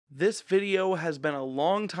This video has been a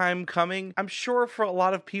long time coming. I'm sure for a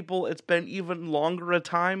lot of people it's been even longer a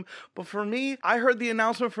time, but for me, I heard the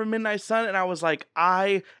announcement from Midnight Sun and I was like,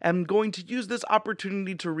 I am going to use this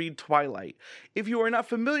opportunity to read Twilight. If you are not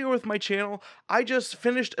familiar with my channel, I just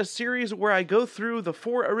finished a series where I go through the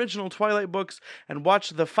 4 original Twilight books and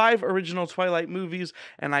watch the 5 original Twilight movies,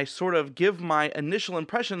 and I sort of give my initial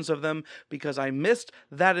impressions of them because I missed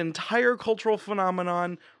that entire cultural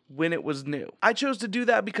phenomenon when it was new. I chose to do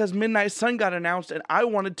that because Midnight Sun got announced and I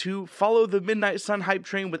wanted to follow the Midnight Sun hype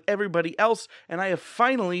train with everybody else, and I have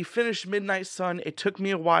finally finished Midnight Sun. It took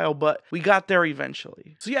me a while, but we got there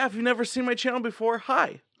eventually. So yeah, if you've never seen my channel before,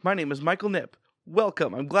 hi, my name is Michael Knipp.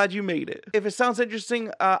 Welcome, I'm glad you made it. If it sounds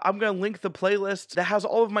interesting, I'm going to link the playlist that has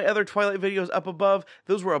all of my other Twilight videos up above.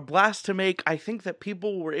 Those were a blast to make. I think that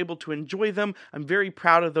people were able to enjoy them. I'm very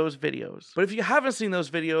proud of those videos. But if you haven't seen those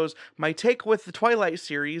videos, my take with the Twilight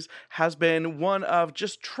series has been one of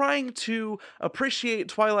just trying to appreciate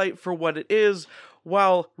Twilight for what it is,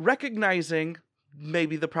 while recognizing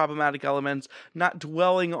maybe the problematic elements, not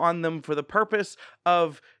dwelling on them for the purpose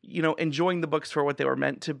of, enjoying the books for what they were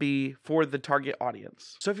meant to be for the target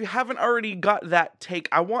audience. So if you haven't already got that take,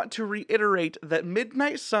 I want to reiterate that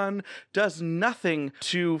Midnight Sun does nothing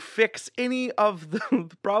to fix any of the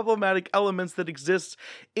problematic elements that exist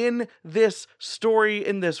in this story,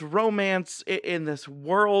 in this romance, in this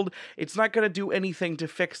world. It's not going to do anything to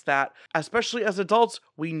fix that. Especially as adults,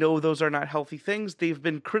 we know those are not healthy things. They've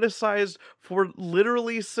been criticized for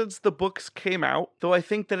literally since the books came out, though I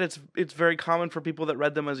think that it's very common for people that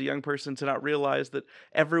read them as a young person to not realize that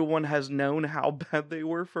everyone has known how bad they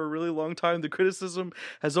were for a really long time. The criticism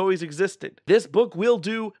has always existed. This book will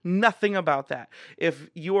do nothing about that. If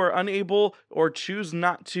you are unable or choose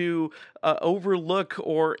not to overlook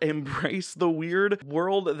or embrace the weird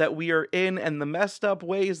world that we are in and the messed up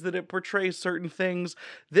ways that it portrays certain things,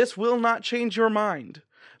 this will not change your mind.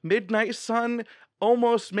 Midnight Sun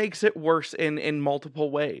almost makes it worse in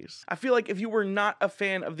multiple ways. I feel like if you were not a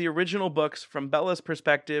fan of the original books from Bella's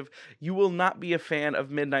perspective, you will not be a fan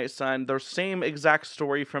of Midnight Sun, the same exact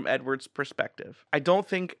story from Edward's perspective. I don't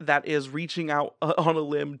think that is reaching out on a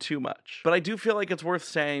limb too much, but I do feel like it's worth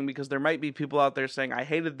saying because there might be people out there saying, I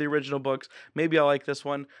hated the original books, maybe I like this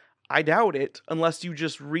one. I doubt it, unless you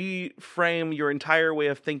just reframe your entire way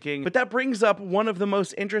of thinking. But that brings up one of the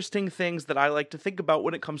most interesting things that I like to think about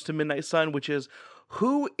when it comes to Midnight Sun, which is,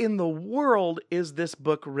 who in the world is this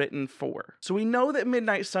book written for? So we know that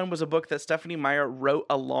Midnight Sun was a book that Stephenie Meyer wrote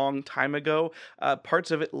a long time ago. Parts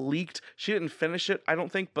of it leaked. She didn't finish it, I don't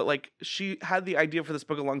think, but she had the idea for this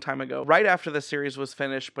book a long time ago, right after the series was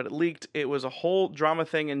finished, but it leaked. It was a whole drama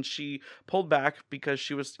thing, and she pulled back because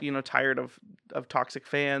she was, tired of toxic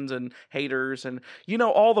fans and haters and,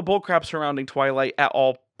 all the bullcrap surrounding Twilight at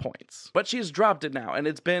all points. But she's dropped it now, and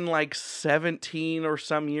it's been 17 or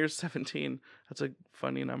some years. 17. That's a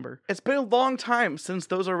funny number. It's been a long time since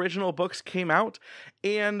those original books came out,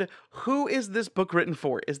 and who is this book written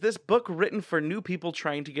for? Is this book written for new people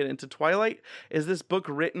trying to get into Twilight? Is this book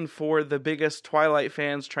written for the biggest Twilight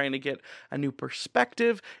fans trying to get a new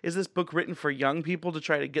perspective? Is this book written for young people to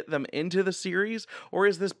try to get them into the series? Or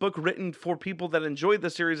is this book written for people that enjoyed the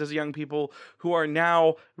series as young people who are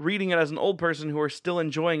now reading it as an old person who are still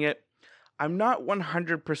enjoying it? I'm not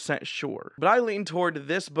 100% sure, but I lean toward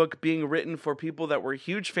this book being written for people that were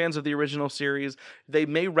huge fans of the original series. They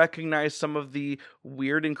may recognize some of the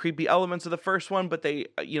weird and creepy elements of the first one, but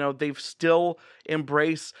they've still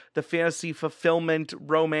embraced the fantasy fulfillment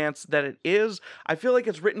romance that it is. I feel like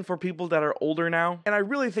it's written for people that are older now, and I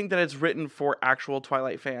really think that it's written for actual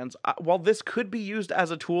Twilight fans. While this could be used as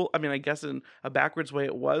a tool, I guess in a backwards way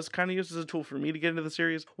it was kind of used as a tool for me to get into the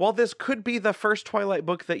series. While this could be the first Twilight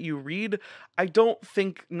book that you read, I don't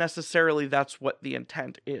think necessarily that's what the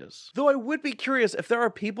intent is. Though I would be curious if there are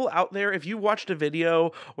people out there, if you watched a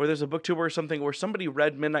video or there's a booktuber or something where somebody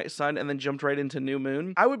read Midnight Sun and then jumped right into New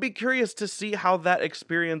Moon, I would be curious to see how that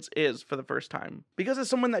experience is for the first time. Because as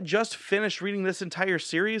someone that just finished reading this entire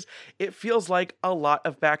series, it feels like a lot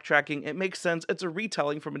of backtracking. It makes sense. It's a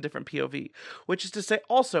retelling from a different POV. Which is to say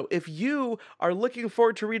also, if you are looking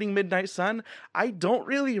forward to reading Midnight Sun, I don't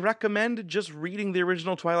really recommend just reading the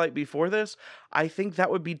original Twilight before this. I think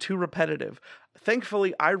that would be too repetitive.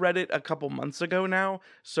 Thankfully, I read it a couple months ago now,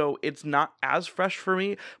 so it's not as fresh for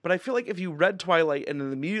me, but I feel like if you read Twilight and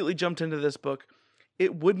then immediately jumped into this book,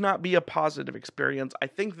 it would not be a positive experience. I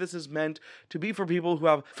think this is meant to be for people who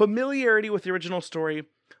have familiarity with the original story,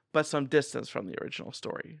 but some distance from the original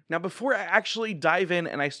story. Now, before I actually dive in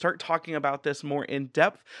and I start talking about this more in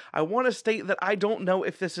depth, I want to state that I don't know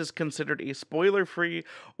if this is considered a spoiler-free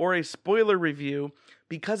or a spoiler review,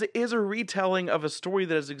 because it is a retelling of a story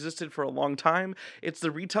that has existed for a long time. It's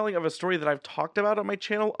the retelling of a story that I've talked about on my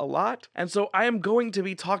channel a lot. And so I am going to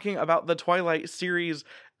be talking about the Twilight series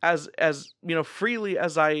as freely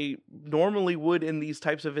as I normally would in these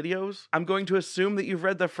types of videos. I'm going to assume that you've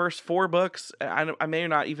read the first 4 books. I may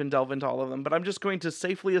not even delve into all of them, but I'm just going to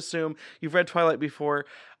safely assume you've read Twilight before.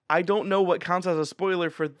 I don't know what counts as a spoiler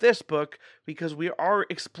for this book because we are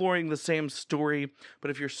exploring the same story,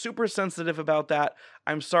 but if you're super sensitive about that,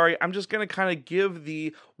 I'm sorry. I'm just going to kind of give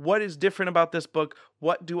the what is different about this book,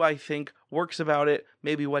 what do I think works about it,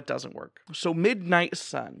 maybe what doesn't work. So Midnight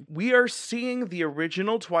Sun. We are seeing the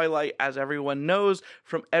original Twilight, as everyone knows,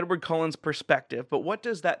 from Edward Cullen's perspective, but what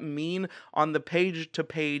does that mean on the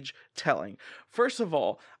page-to-page telling? First of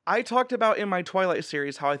all, I talked about in my Twilight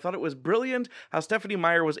series how I thought it was brilliant how Stephenie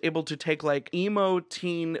Meyer was able to take like emo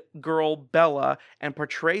teen girl Bella and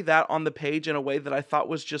portray that on the page in a way that I thought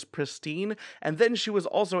was just pristine, and then she was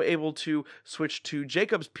also able to switch to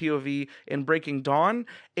Jacob's POV in Breaking Dawn,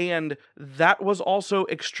 and that was also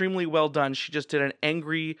extremely well done. She just did an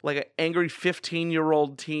angry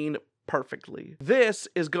 15-year-old teen perfectly. This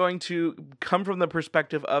is going to come from the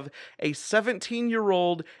perspective of a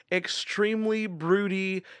 17-year-old, extremely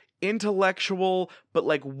broody, intellectual, but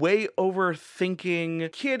like way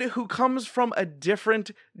overthinking kid who comes from a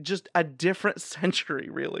different century,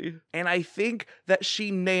 really. And I think that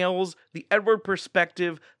she nails the Edward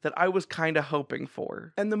perspective that I was kind of hoping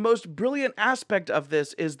for. And the most brilliant aspect of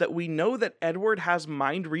this is that we know that Edward has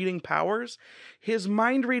mind-reading powers. His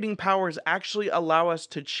mind-reading powers actually allow us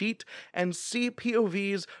to cheat and see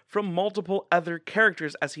POVs from multiple other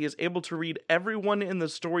characters, as he is able to read everyone in the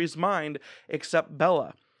story's mind except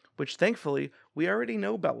Bella, which thankfully, we already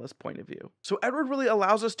know Bella's point of view. So Edward really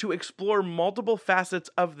allows us to explore multiple facets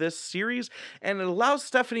of this series, and it allows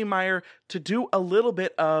Stephenie Meyer to do a little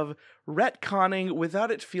bit of retconning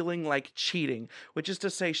without it feeling like cheating, which is to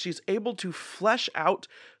say she's able to flesh out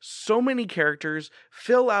so many characters,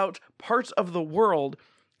 fill out parts of the world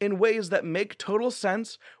in ways that make total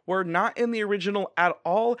sense, were not in the original at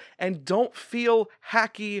all, and don't feel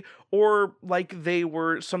hacky or like they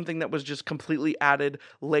were something that was just completely added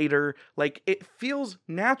later. Like, it feels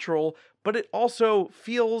natural, but it also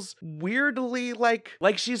feels weirdly like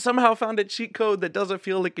she somehow found a cheat code that doesn't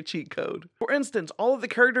feel like a cheat code. For instance, all of the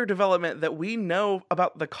character development that we know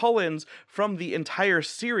about the Cullens from the entire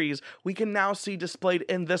series, we can now see displayed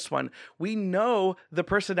in this one. We know the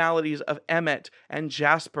personalities of Emmett and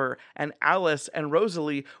Jasper and Alice and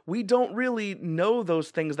Rosalie. We don't really know those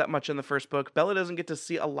things that much in the first book. Bella doesn't get to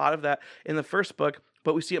see a lot of that in the first book,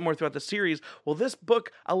 but we see it more throughout the series. Well, this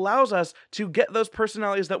book allows us to get those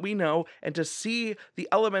personalities that we know and to see the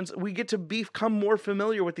elements. We get to become more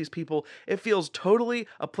familiar with these people. It feels totally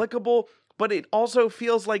applicable, but it also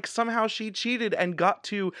feels like somehow she cheated and got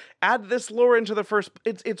to add this lore into the first.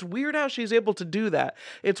 It's weird how she's able to do that.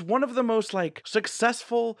 It's one of the most like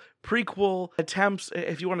successful prequel attempts,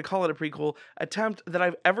 if you want to call it a prequel attempt, that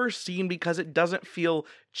I've ever seen, because it doesn't feel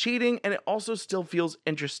cheating and it also still feels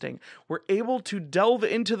interesting. We're able to delve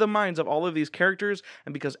into the minds of all of these characters,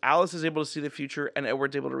 and because Alice is able to see the future and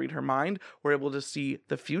Edward's able to read her mind, we're able to see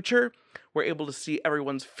the future. We're able to see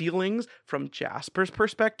everyone's feelings from Jasper's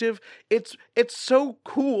perspective. It's so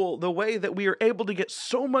cool the way that we are able to get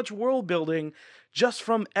so much world building just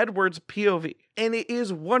from Edward's POV. And it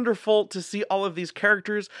is wonderful to see all of these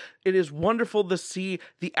characters. It is wonderful to see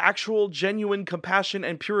the actual genuine compassion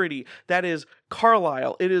and purity that is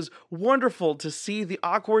Carlisle. It is wonderful to see the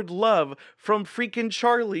awkward love from freaking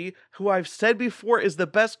Charlie, who I've said before is the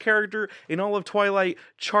best character in all of Twilight.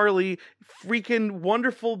 Charlie, freaking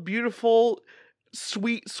wonderful, beautiful,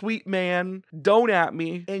 sweet man, don't at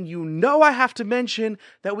me. And you know I have to mention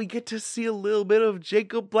that we get to see a little bit of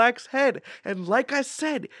Jacob Black's head. And like I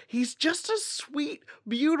said, he's just a sweet,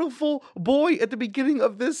 beautiful boy at the beginning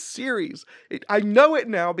of this series. I know it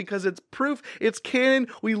now because it's proof, it's canon.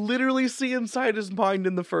 We literally see inside his mind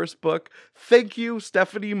in the first book. Thank you,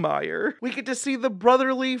 Stephenie Meyer. We get to see the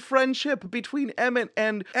brotherly friendship between Emmett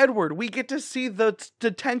and Edward. We get to see the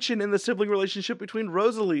tension in the sibling relationship between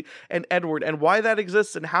Rosalie and Edward, and why why that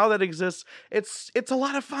exists and how that exists. It's a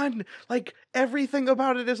lot of fun. Like, everything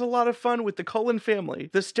about it is a lot of fun with the Cullen family.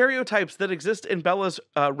 The stereotypes that exist in Bella's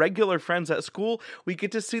regular friends at school, we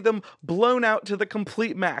get to see them blown out to the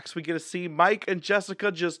complete max. We get to see Mike and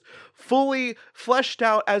Jessica just fully fleshed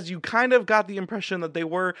out as you kind of got the impression that they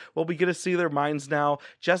were. Well, we get to see their minds now.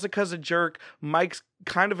 Jessica's a jerk. Mike's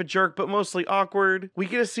kind of a jerk, but mostly awkward. We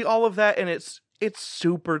get to see all of that, and it's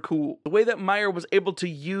super cool. The way that Meyer was able to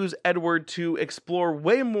use Edward to explore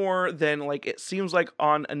way more than like it seems like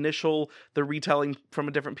on the retelling from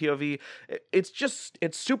a different POV.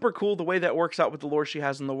 It's super cool the way that works out with the lore she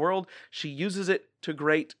has in the world. She uses it to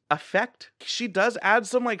great effect. She does add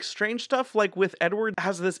some like strange stuff, like with Edward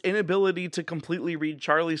has this inability to completely read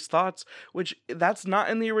Charlie's thoughts, which that's not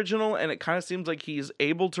in the original, and it kind of seems like he's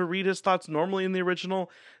able to read his thoughts normally in the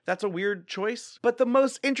original. That's a weird choice. But the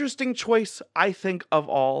most interesting choice, I think, of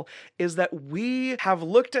all is that we have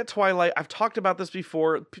looked at Twilight. I've talked about this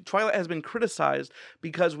before. Twilight has been criticized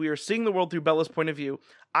because we are seeing the world through Bella's point of view.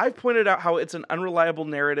 I've pointed out how it's an unreliable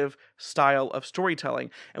narrative style of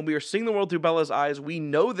storytelling, and we are seeing the world through Bella's eyes. We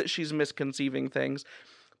know that she's misconceiving things,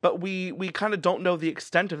 but we kind of don't know the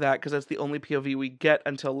extent of that because that's the only POV we get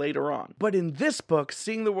until later on. But in this book,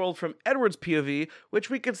 seeing the world from Edward's POV, which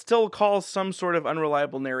we could still call some sort of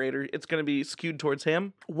unreliable narrator, it's going to be skewed towards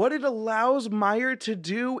him. What it allows Meyer to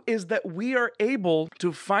do is that we are able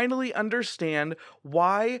to finally understand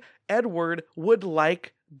why Edward would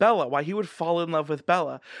like Bella, why he would fall in love with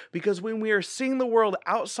Bella. Because when we are seeing the world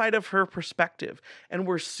outside of her perspective, and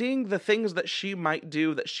we're seeing the things that she might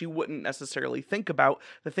do that she wouldn't necessarily think about,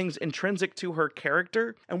 the things intrinsic to her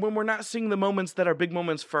character, and when we're not seeing the moments that are big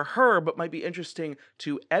moments for her, but might be interesting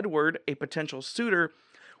to Edward, a potential suitor,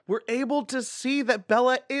 we're able to see that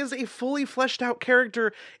Bella is a fully fleshed out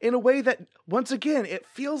character in a way that, once again, it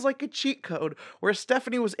feels like a cheat code, where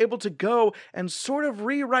Stephanie was able to go and sort of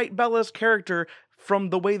rewrite Bella's character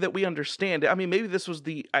from the way that we understand it. I mean, maybe this was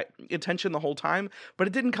the intention the whole time, but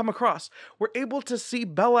it didn't come across. We're able to see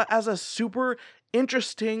Bella as a super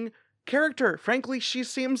interesting character. Frankly, she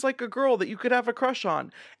seems like a girl that you could have a crush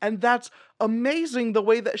on. And that's amazing the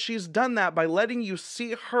way that she's done that by letting you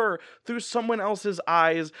see her through someone else's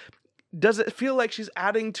eyes. Does it feel like she's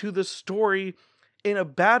adding to the story in a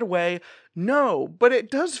bad way? No, but it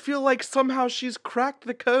does feel like somehow she's cracked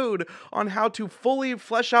the code on how to fully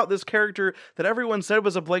flesh out this character that everyone said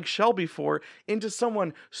was a blank shell before into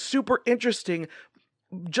someone super interesting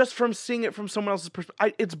just from seeing it from someone else's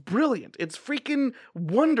perspective. It's brilliant. It's freaking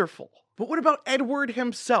wonderful. But what about Edward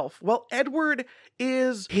himself? Well, Edward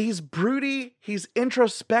he's broody, he's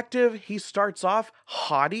introspective, he starts off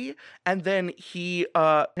haughty, and then he,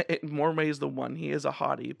 in more ways than one, he is a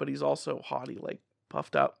haughty, but he's also haughty, like,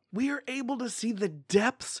 puffed up. We are able to see the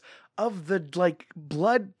depths of the like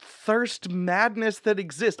bloodthirst madness that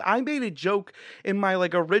exists. I made a joke in my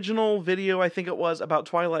like original video, I think it was, about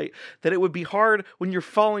Twilight, that it would be hard when you're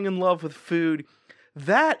falling in love with food.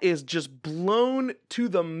 That is just blown to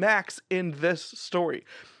the max in this story.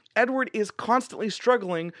 Edward is constantly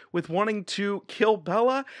struggling with wanting to kill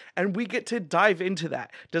Bella, and we get to dive into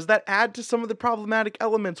that. Does that add to some of the problematic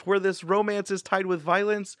elements where this romance is tied with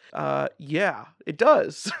violence? Yeah, it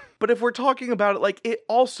does. But if we're talking about it, like, it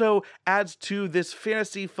also adds to this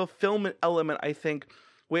fantasy fulfillment element, I think,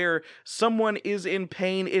 where someone is in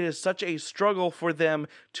pain. It is such a struggle for them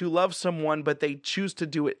to love someone, but they choose to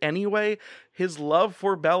do it anyway. His love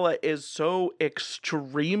for Bella is so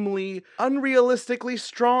extremely unrealistically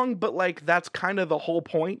strong, but like that's kind of the whole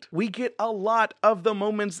point. We get a lot of the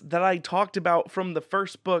moments that I talked about from the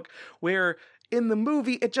first book where in the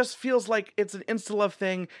movie, it just feels like it's an insta-love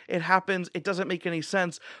thing. It happens. It doesn't make any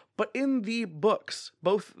sense. But in the books,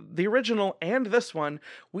 both the original and this one,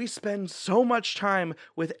 we spend so much time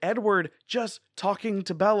with Edward just talking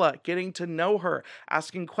to Bella, getting to know her,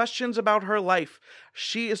 asking questions about her life.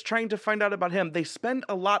 She is trying to find out about him. They spend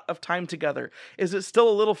a lot of time together. Is it still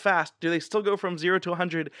a little fast? Do they still go from 0 to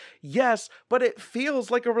 100? Yes, but it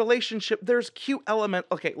feels like a relationship. There's cute element.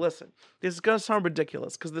 Okay, listen, this is going to sound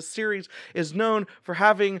ridiculous because the series is known for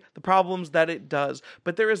having the problems that it does,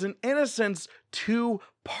 but there is an innocence to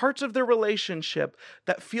parts of their relationship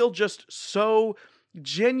that feel just so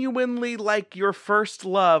genuinely like your first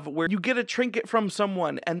love, where you get a trinket from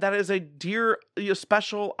someone and that is a dear,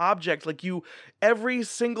 special object. Like every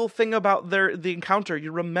single thing about the encounter,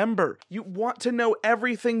 you remember. You want to know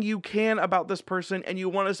everything you can about this person and you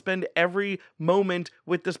want to spend every moment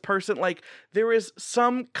with this person. Like there is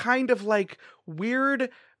some kind of like weird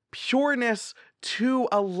pureness to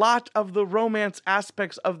a lot of the romance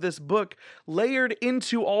aspects of this book, layered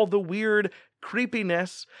into all the weird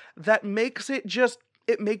creepiness that makes it just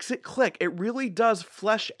it makes it click. It really does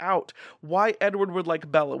flesh out why Edward would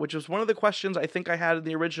like Bella, which is one of the questions I think I had in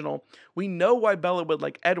the original. We know why Bella would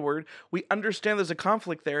like Edward. We understand there's a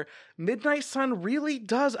conflict there. Midnight Sun really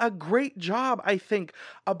does a great job, I think,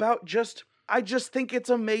 about I just think it's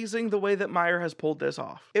amazing the way that Meyer has pulled this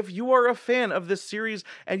off. If you are a fan of this series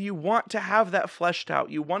and you want to have that fleshed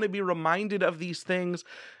out, you want to be reminded of these things,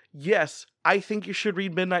 yes, I think you should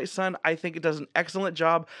read Midnight Sun. I think it does an excellent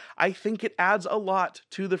job. I think it adds a lot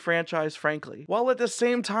to the franchise, frankly. While at the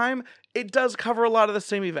same time, it does cover a lot of the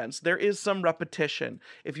same events. There is some repetition.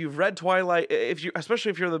 If you've read Twilight, especially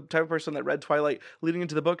if you're the type of person that read Twilight leading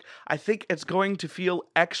into the book, I think it's going to feel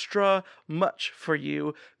extra much for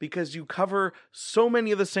you because you cover so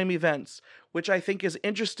many of the same events, which I think is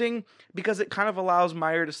interesting because it kind of allows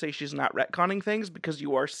Meyer to say she's not retconning things because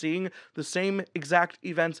you are seeing the same exact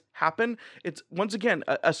events happen. It's, once again,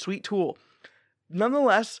 a sweet tool.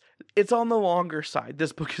 Nonetheless, it's on the longer side.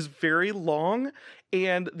 This book is very long,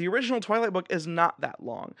 and the original Twilight book is not that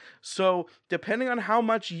long. So, depending on how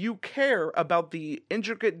much you care about the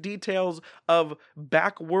intricate details of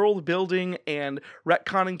back world building and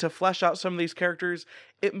retconning to flesh out some of these characters,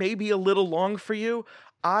 it may be a little long for you.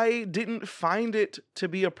 I didn't find it to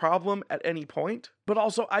be a problem at any point, but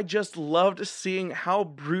also I just loved seeing how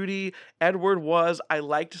broody Edward was. I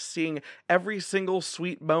liked seeing every single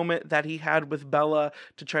sweet moment that he had with Bella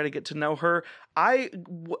to try to get to know her. I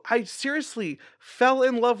seriously fell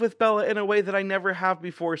in love with Bella in a way that I never have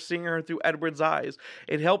before, seeing her through Edward's eyes.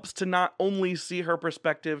 It helps to not only see her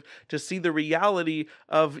perspective, to see the reality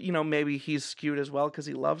of, maybe he's skewed as well because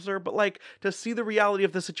he loves her, but like to see the reality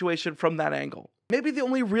of the situation from that angle. Maybe the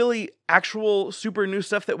only really actual super new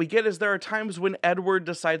stuff that we get is there are times when Edward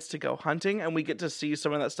decides to go hunting and we get to see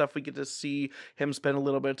some of that stuff. We get to see him spend a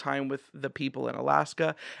little bit of time with the people in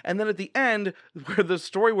Alaska. And then at the end, where the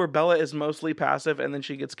story where Bella is mostly passive and then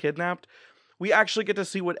she gets kidnapped, we actually get to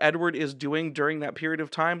see what Edward is doing during that period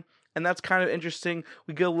of time. And that's kind of interesting.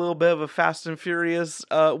 We get a little bit of a Fast and Furious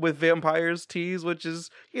with vampires tease, which is,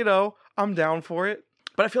 I'm down for it.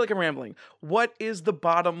 But I feel like I'm rambling. What is the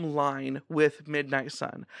bottom line with Midnight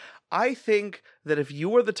Sun? I think that if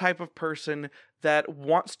you are the type of person that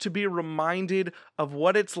wants to be reminded of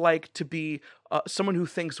what it's like to be someone who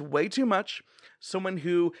thinks way too much, someone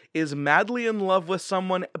who is madly in love with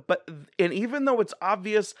someone, and even though it's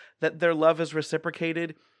obvious that their love is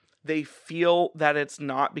reciprocated, they feel that it's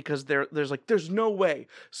not because there's no way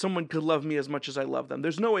someone could love me as much as I love them.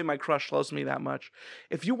 There's no way my crush loves me that much.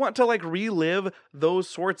 If you want to relive those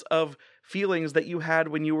sorts of feelings that you had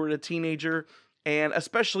when you were a teenager, and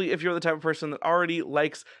especially if you're the type of person that already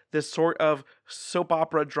likes this sort of soap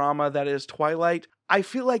opera drama that is Twilight, I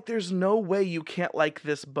feel like there's no way you can't like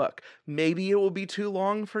this book. Maybe it will be too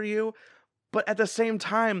long for you, but at the same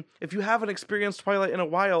time, if you haven't experienced Twilight in a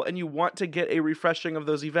while and you want to get a refreshing of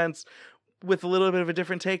those events with a little bit of a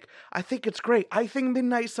different take, I think it's great. I think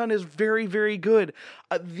Midnight Sun is very, very good.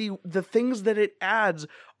 The things that it adds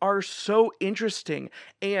are so interesting,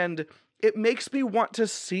 and it makes me want to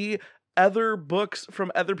see other books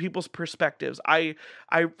from other people's perspectives. I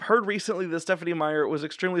heard recently that Stephanie Meyer was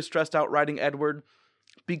extremely stressed out writing Edward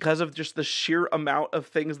because of just the sheer amount of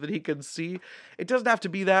things that he could see. It doesn't have to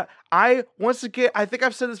be that. Once again, I think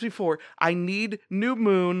I've said this before, I need New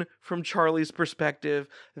Moon from Charlie's perspective.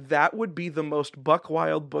 That would be the most buck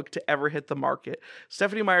wild book to ever hit the market.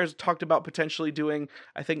 Stephanie Meyer's talked about potentially doing,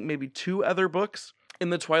 I think, maybe 2 other books in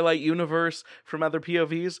the Twilight universe from other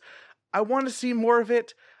POVs. I want to see more of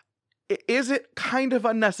it. Is it kind of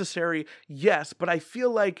unnecessary? Yes, but I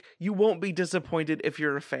feel like you won't be disappointed if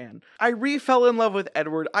you're a fan. I fell in love with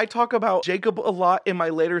Edward. I talk about Jacob a lot in my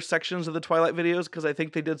later sections of the Twilight videos because I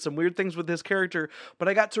think they did some weird things with his character, but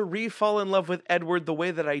I got to fall in love with Edward the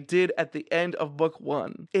way that I did at the end of book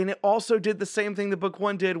 1. And it also did the same thing that book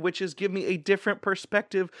 1 did, which is give me a different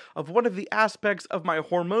perspective of one of the aspects of my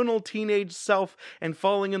hormonal teenage self and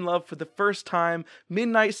falling in love for the first time.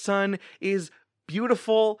 Midnight Sun is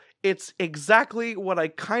beautiful. It's exactly what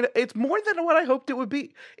it's more than what I hoped it would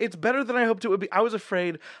be. It's better than I hoped it would be. I was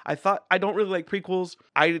afraid. I thought I don't really like prequels.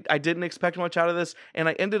 I didn't expect much out of this, and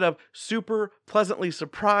I ended up super pleasantly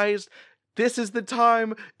surprised. This is the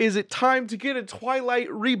time. Is it time to get a Twilight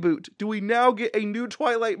reboot? Do we now get a new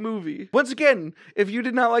Twilight movie? Once again, if you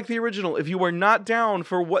did not like the original, if you are not down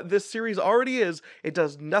for what this series already is, it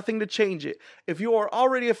does nothing to change it. If you are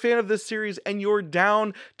already a fan of this series and you're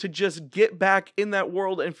down to just get back in that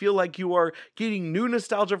world and feel like you are getting new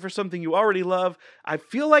nostalgia for something you already love, I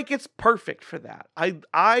feel like it's perfect for that.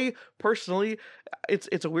 I personally,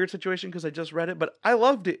 it's a weird situation because I just read it, but I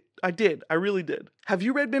loved it. I did. I really did. Have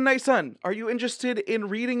you read Midnight Sun? Are you interested in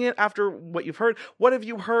reading it after what you've heard? What have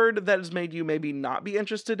you heard that has made you maybe not be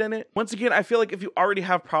interested in it? Once again, I feel like if you already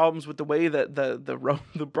have problems with the way that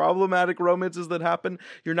the problematic romances that happen,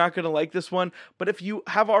 you're not going to like this one. But if you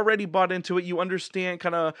have already bought into it, you understand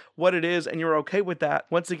kind of what it is, and you're okay with that,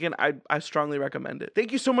 once again, I strongly recommend it.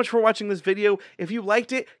 Thank you so much for watching this video. If you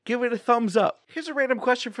liked it, give it a thumbs up. Here's a random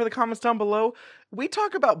question for the comments down below. We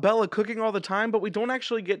talk about Bella cooking all the time, but we don't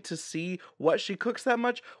actually get to see what she cooks that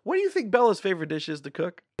much. What do you think Bella's favorite dish is to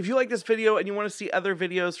cook? If you like this video and you want to see other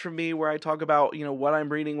videos from me where I talk about, what I'm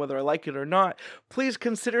reading, whether I like it or not, please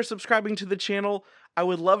consider subscribing to the channel. I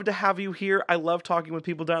would love to have you here. I love talking with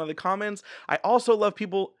people down in the comments. I also love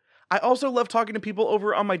talking to people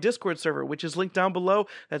over on my Discord server, which is linked down below.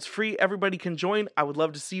 That's free. Everybody can join. I would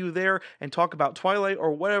love to see you there and talk about Twilight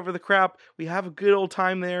or whatever the crap. We have a good old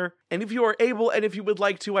time there. And if you are able and if you would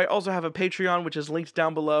like to, I also have a Patreon, which is linked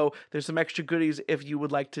down below. There's some extra goodies if you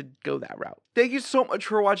would like to go that route. Thank you so much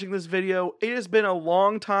for watching this video. It has been a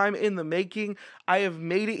long time in the making. I have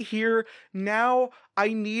made it here. Now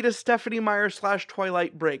I need a Stephenie Meyer /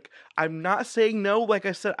 Twilight break. I'm not saying no. Like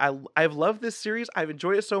I said, I've loved this series. I've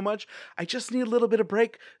enjoyed it so much. I just need a little bit of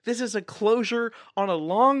break. This is a closure on a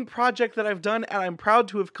long project that I've done, and I'm proud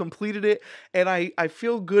to have completed it, and I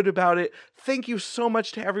feel good about it. Thank you so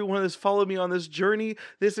much to everyone that's followed me on this journey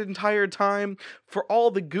this entire time, for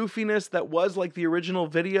all the goofiness that was like the original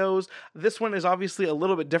videos. This one is obviously a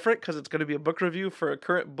little bit different because it's going to be a book review for a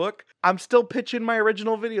current book. I'm still pitching my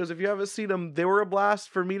original videos. If you haven't seen them, they were a blast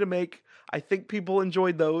for me to make. I think people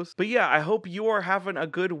enjoyed those. But yeah, I hope you are having a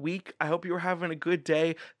good week. I hope you're having a good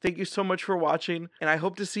day. Thank you so much for watching, and I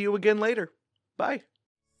hope to see you again later. Bye.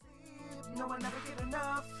 No one ever get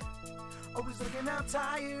enough. Always looking out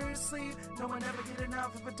tired, sleep. No one ever get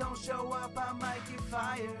enough. If I don't show up, I might get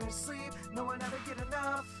fired. Sleep. No one ever get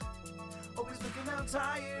enough. Always looking out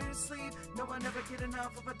tired, sleep. No one ever get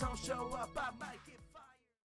enough. If I don't show up, I might get